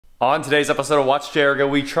On today's episode of WatchJRGo,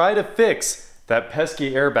 we try to fix that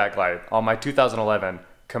pesky airbag light on my 2011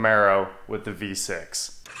 Camaro with the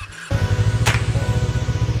V6.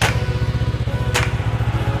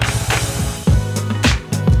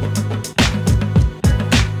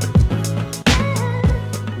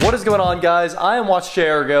 What is going on, guys? I am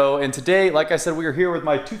WatchJRGo, and today, like I said, we are here with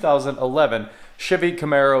my 2011 Chevy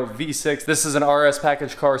Camaro V6. This is an RS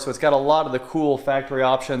package car, so it's got a lot of the cool factory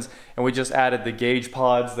options, and we just added the gauge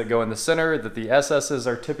pods that go in the center that the SS's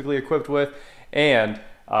are typically equipped with, and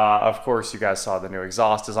of course, you guys saw the new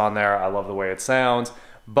exhaust is on there. I love the way it sounds,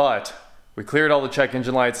 but we cleared all the check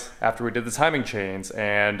engine lights after we did the timing chains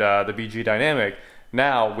and the BG dynamic.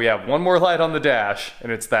 Now we have one more light on the dash,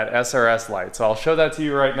 and it's that SRS light. So I'll show that to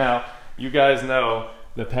you right now. You guys know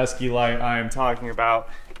the pesky light I am talking about.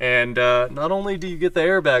 And not only do you get the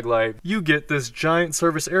airbag light, you get this giant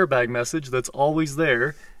service airbag message that's always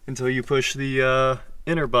there until you push the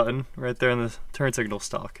enter button right there in the turn signal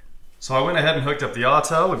stalk. So I went ahead and hooked up the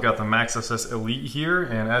auto. We've got the Max Assist Elite here,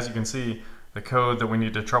 and as you can see, the code that we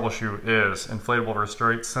need to troubleshoot is inflatable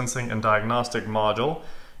restraint sensing and diagnostic module.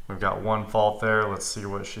 We've got one fault there. Let's see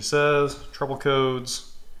what she says. Trouble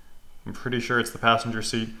codes. I'm pretty sure it's the passenger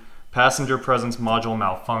seat. Passenger presence module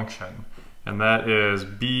malfunction. And that is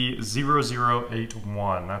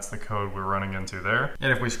B0081. That's the code we're running into there.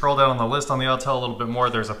 And if we scroll down on the list on the Autel a little bit more,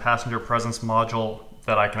 there's a passenger presence module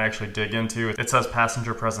that I can actually dig into. It says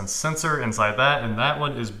passenger presence sensor inside that, and that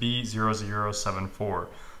one is B0074.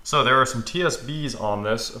 So there are some TSBs on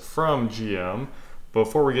this from GM.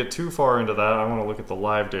 Before we get too far into that, I want to look at the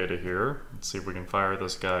live data here. Let's see if we can fire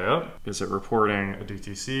this guy up. Is it reporting a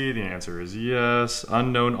DTC? The answer is yes.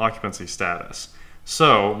 Unknown occupancy status.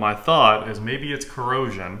 So my thought is maybe it's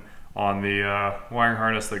corrosion on the wiring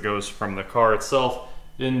harness that goes from the car itself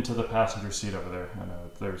into the passenger seat over there. I know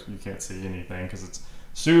you can't see anything because it's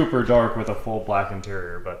super dark with a full black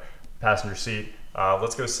interior, but passenger seat.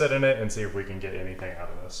 Let's go sit in it and see if we can get anything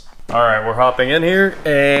out of this. All right, we're hopping in here,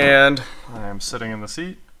 and I'm sitting in the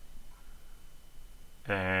seat,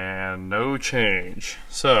 and no change.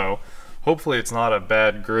 So hopefully it's not a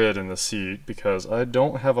bad grid in the seat, because I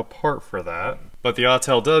don't have a part for that. But the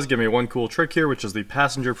Autel does give me one cool trick here, which is the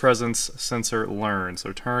passenger presence sensor learn.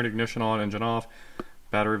 So turn, ignition on, engine off,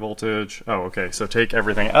 battery voltage. Oh, okay, so take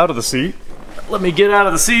everything out of the seat. Let me get out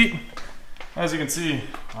of the seat. As you can see,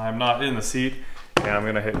 I'm not in the seat. And I'm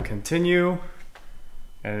gonna hit continue,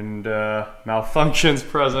 and malfunctions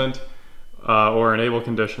present or enable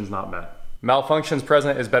conditions not met. Malfunctions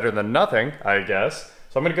present is better than nothing, I guess.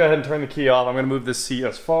 So I'm gonna go ahead and turn the key off. I'm gonna move this seat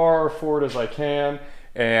as far forward as I can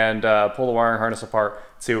and pull the wiring harness apart,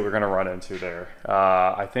 see what we're gonna run into there.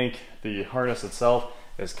 I think the harness itself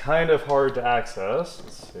is kind of hard to access.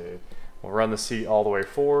 Let's see. We'll run the seat all the way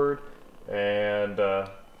forward, and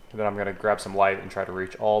then I'm gonna grab some light and try to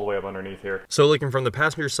reach all the way up underneath here. So looking from the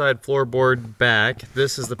passenger side floorboard back,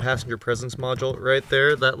 this is the passenger presence module right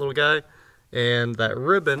there, that little guy. And that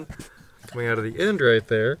ribbon coming out of the end right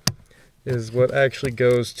there is what actually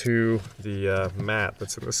goes to the mat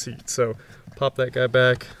that's in the seat. So pop that guy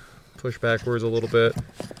back, push backwards a little bit.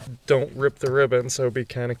 Don't rip the ribbon, so be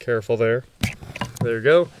kind of careful there. There you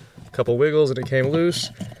go. A couple wiggles and it came loose.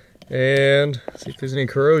 And see if there's any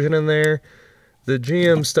corrosion in there. The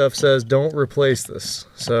GM stuff says don't replace this,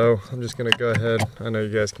 so I'm just gonna go ahead. I know you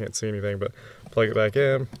guys can't see anything, but plug it back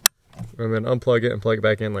in, and then unplug it and plug it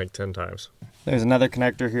back in like 10 times. There's another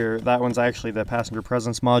connector here. That one's actually the passenger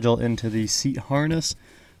presence module into the seat harness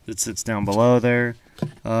that sits down below there.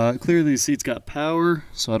 Clearly the seat's got power,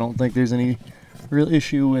 so I don't think there's any real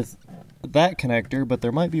issue with that connector, but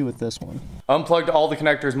there might be with this one. Unplugged all the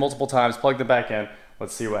connectors multiple times, plugged them back in.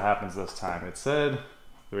 Let's see what happens this time. It said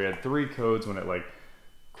we had 3 codes when it like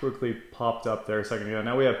quickly popped up there a second ago.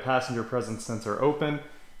 Now we have passenger presence sensor open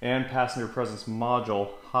and passenger presence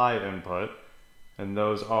module high input. And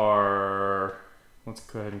those are, let's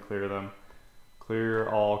go ahead and clear them. Clear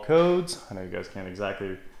all codes. I know you guys can't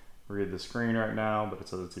exactly read the screen right now, but it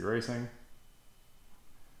says it's erasing.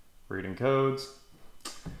 Reading codes.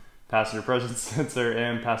 Passenger presence sensor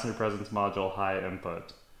and passenger presence module high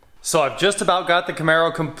input. So I've just about got the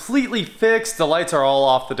Camaro completely fixed. The lights are all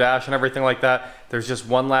off the dash and everything like that. There's just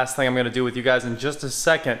one last thing I'm gonna do with you guys in just a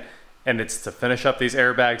second, and it's to finish up these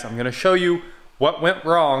airbags. I'm gonna show you what went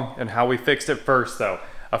wrong and how we fixed it first though.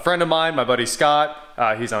 A friend of mine, my buddy Scott,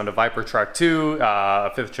 he's owned a Viper Truck 2,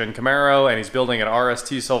 a 5th gen Camaro, and he's building an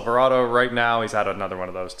RST Silverado right now. He's had another one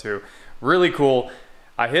of those too. Really cool.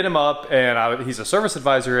 I hit him up, and he's a service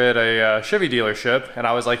advisor at a Chevy dealership, and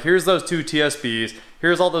I was like, here's those 2 TSBs,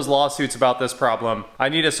 here's all those lawsuits about this problem. I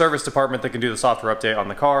need a service department that can do the software update on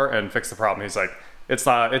the car and fix the problem. He's like, It's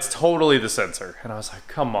not, it's totally the sensor. And I was like,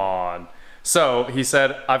 come on. So he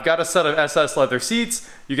said, I've got a set of SS leather seats.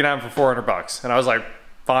 You can have them for 400 bucks. And I was like,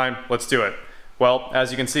 fine, let's do it. Well, as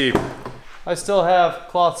you can see, I still have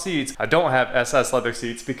cloth seats. I don't have SS leather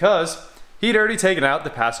seats because he'd already taken out the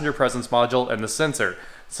passenger presence module and the sensor.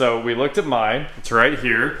 So we looked at mine. It's right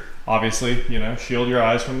here. Obviously, you know, shield your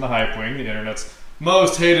eyes from the hype wing, the internet's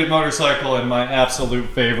most hated motorcycle and my absolute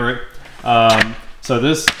favorite. So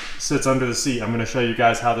this sits under the seat. I'm going to show you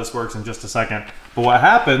guys how this works in just a second. But what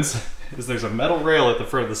happens is there's a metal rail at the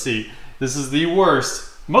front of the seat. This is the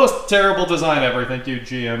worst, most terrible design ever. Thank you,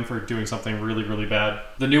 GM, for doing something really, really bad.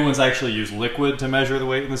 The new ones actually use liquid to measure the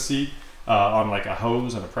weight in the seat on like a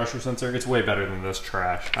hose and a pressure sensor. It's way better than this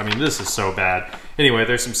trash. I mean, this is so bad. Anyway,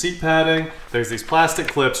 there's some seat padding. There's these plastic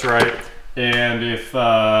clips, right? And if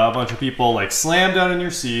a bunch of people like slam down in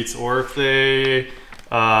your seats, or if they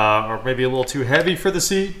are maybe a little too heavy for the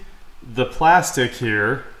seat, the plastic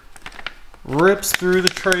here rips through the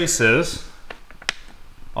traces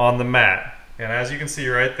on the mat. And as you can see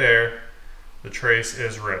right there, the trace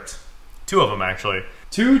is ripped. Two of them actually.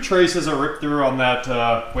 Two traces are ripped through on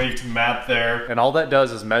that weight mat there. And all that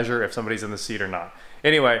does is measure if somebody's in the seat or not.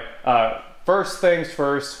 Anyway, first things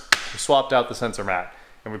first, we swapped out the sensor mat.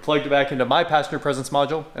 And we plugged it back into my passenger presence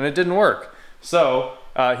module, and it didn't work. So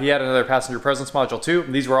he had another passenger presence module too.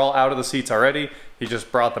 These were all out of the seats already. He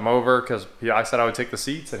just brought them over because I said I would take the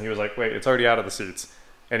seats, and he was like, wait, it's already out of the seats.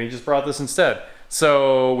 And he just brought this instead.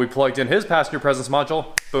 So we plugged in his passenger presence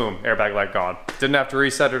module, boom, airbag light gone. Didn't have to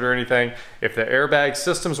reset it or anything. If the airbag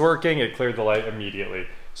system's working, it cleared the light immediately.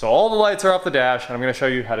 So all the lights are off the dash, and I'm gonna show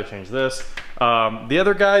you how to change this. The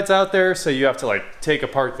other guides out there say you have to like take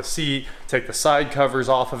apart the seat, take the side covers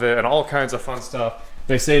off of it, and all kinds of fun stuff.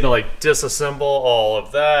 They say to like disassemble all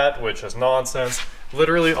of that, which is nonsense.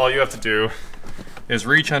 Literally all you have to do is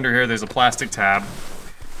reach under here, there's a plastic tab,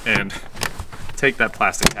 and take that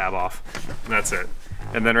plastic tab off, and that's it.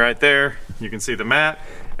 And then right there, you can see the mat.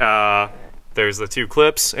 There's the two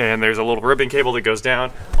clips, and there's a little ribbon cable that goes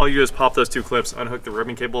down. All you do is pop those two clips, unhook the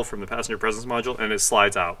ribbon cable from the passenger presence module, and it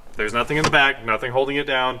slides out. There's nothing in the back, nothing holding it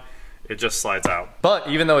down. It just slides out. But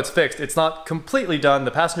even though it's fixed, it's not completely done.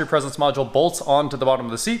 The passenger presence module bolts onto the bottom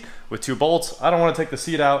of the seat with two bolts. I don't want to take the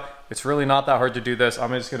seat out. It's really not that hard to do this. I'm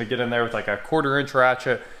just going to get in there with like a 1/4-inch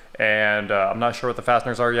ratchet, and I'm not sure what the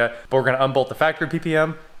fasteners are yet, but we're going to unbolt the factory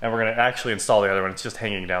PPM, and we're going to actually install the other one. It's just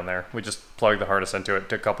hanging down there. We just plugged the harness into it. It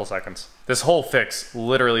took a couple seconds. This whole fix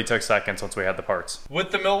literally took seconds once we had the parts.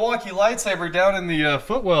 With the Milwaukee lightsaber down in the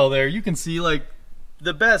footwell there, you can see like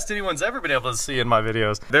the best anyone's ever been able to see in my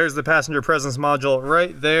videos. There's the passenger presence module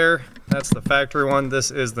right there. That's the factory one. This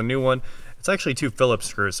is the new one. It's actually two Phillips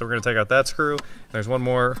screws, so we're going to take out that screw. There's one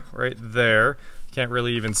more right there. Can't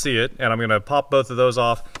really even see it, and I'm going to pop both of those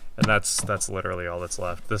off, and that's literally all that's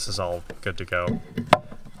left. This is all good to go.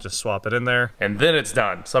 Just swap it in there, and then it's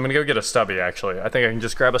done. So I'm gonna go get a stubby, actually. I think I can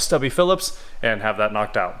just grab a stubby Phillips and have that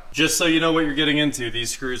knocked out. Just so you know what you're getting into, these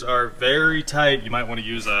screws are very tight. You might want to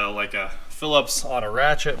use like a Phillips on a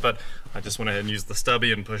ratchet, but I just went ahead and used the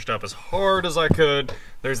stubby and pushed up as hard as I could.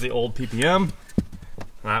 There's the old PPM.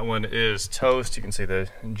 That one is toast. You can see the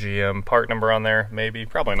GM part number on there, maybe,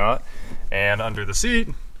 probably not. And under the seat,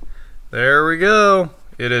 there we go.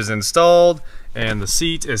 It is installed, and the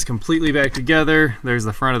seat is completely back together. There's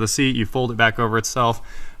the front of the seat. You fold it back over itself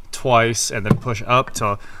twice and then push up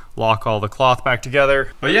to lock all the cloth back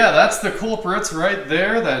together. But yeah, that's the culprits right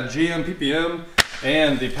there, that GM PPM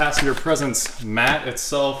and the passenger presence mat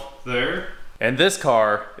itself there. And this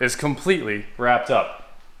car is completely wrapped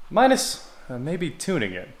up, minus maybe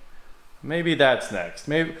tuning it. Maybe that's next.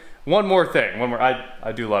 Maybe one more thing.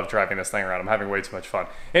 I do love driving this thing around. I'm having way too much fun.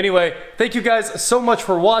 Anyway, thank you guys so much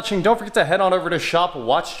for watching. Don't forget to head on over to shop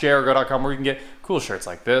WatchJRGo.com where you can get cool shirts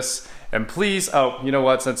like this. And please, oh, you know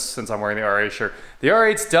what, since I'm wearing the R8 shirt, the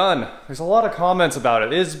R8's done. There's a lot of comments about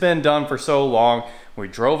it. It's been done for so long. We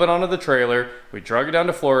drove it onto the trailer. We drug it down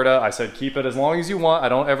to Florida. I said, keep it as long as you want. I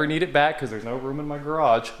don't ever need it back because there's no room in my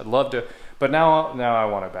garage. I'd love to, but now I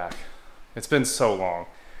want it back. It's been so long.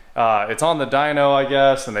 It's on the dyno, I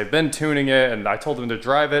guess, and they've been tuning it, and I told them to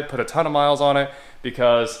drive it, put a ton of miles on it,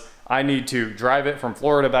 because I need to drive it from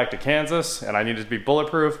Florida back to Kansas, and I need it to be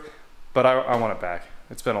bulletproof, but I want it back.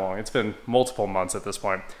 It's been multiple months at this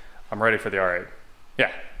point. I'm ready for the R8.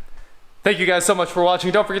 Yeah. Thank you guys so much for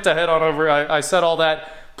watching. Don't forget to head on over. I said all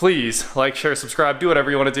that. Please like, share, subscribe, do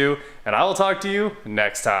whatever you want to do, and I will talk to you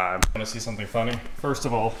next time. Want to see something funny? First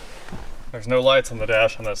of all, there's no lights on the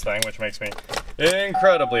dash on this thing, which makes me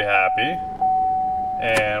incredibly happy.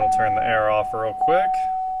 And we'll turn the air off real quick.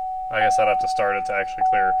 I guess I'd have to start it to actually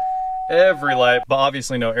clear every light, but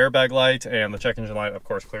obviously no airbag light, and the check engine light, of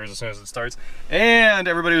course, clears as soon as it starts. And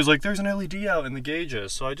everybody was like, there's an LED out in the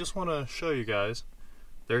gauges. So I just want to show you guys,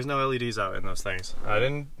 there's no LEDs out in those things. I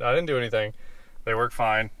didn't do anything. They work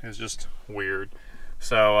fine. It's just weird.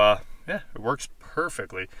 So yeah, it works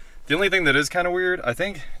perfectly. The only thing that is kind of weird, I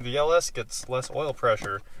think the LS gets less oil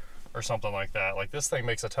pressure or something like that. Like this thing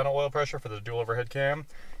makes a ton of oil pressure for the dual overhead cam,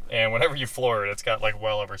 and whenever you floor it, it's got like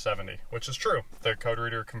well over 70, which is true. The code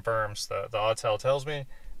reader confirms, the Autel tells me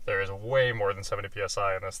there is way more than 70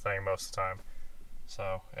 PSI in this thing most of the time.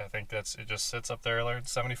 So I think it just sits up there like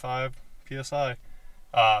 75 PSI.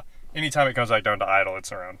 Anytime it comes back down to idle,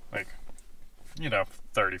 it's around like, you know,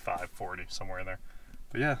 35, 40, somewhere in there.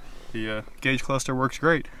 But yeah, the gauge cluster works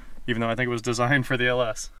great, even though I think it was designed for the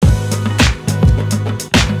LS.